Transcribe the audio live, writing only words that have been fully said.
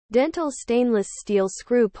Dental stainless steel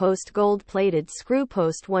screw post gold-plated screw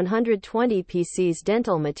post 120 PCs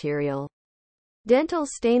dental material. Dental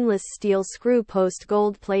stainless steel screw post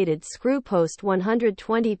gold-plated screw post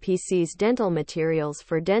 120 PCs dental materials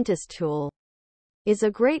for dentist tool is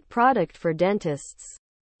a great product for dentists.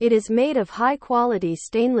 It is made of high-quality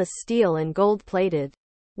stainless steel and gold-plated,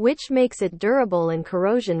 which makes it durable and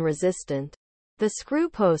corrosion-resistant. The screw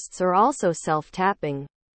posts are also self-tapping,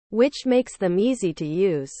 which makes them easy to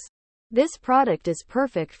use. This product is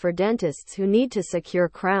perfect for dentists who need to secure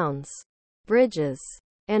crowns, bridges,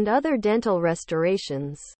 and other dental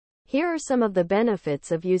restorations. Here are some of the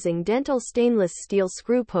benefits of using dental stainless steel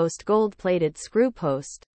screw post gold-plated screw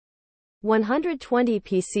post 120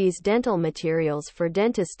 PCs dental materials for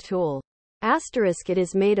dentist tool. It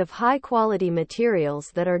is made of high-quality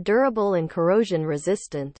materials that are durable and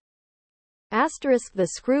corrosion-resistant. The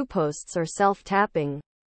screw posts are self-tapping,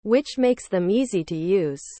 which makes them easy to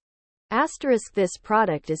use. This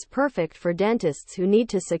product is perfect for dentists who need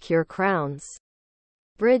to secure crowns,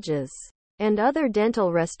 bridges, and other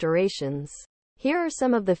dental restorations. Here are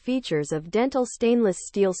some of the features of dental stainless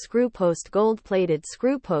steel screw post gold-plated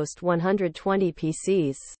screw post 120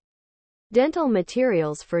 PCs. Dental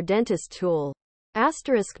materials for dentist tool.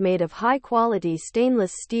 Made of high-quality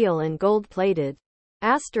stainless steel and gold-plated.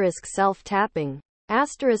 Self-tapping.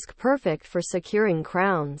 Perfect for securing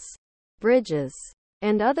crowns, bridges,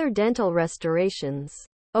 and other dental restorations.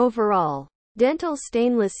 Overall, dental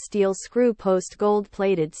stainless steel screw post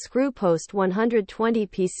gold-plated screw post 120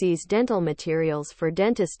 PCs dental materials for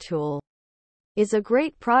dentist tool is a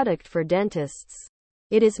great product for dentists.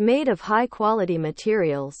 It is made of high-quality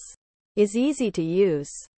materials, is easy to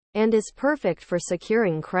use, and is perfect for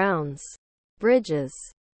securing crowns, bridges,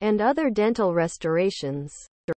 and other dental restorations.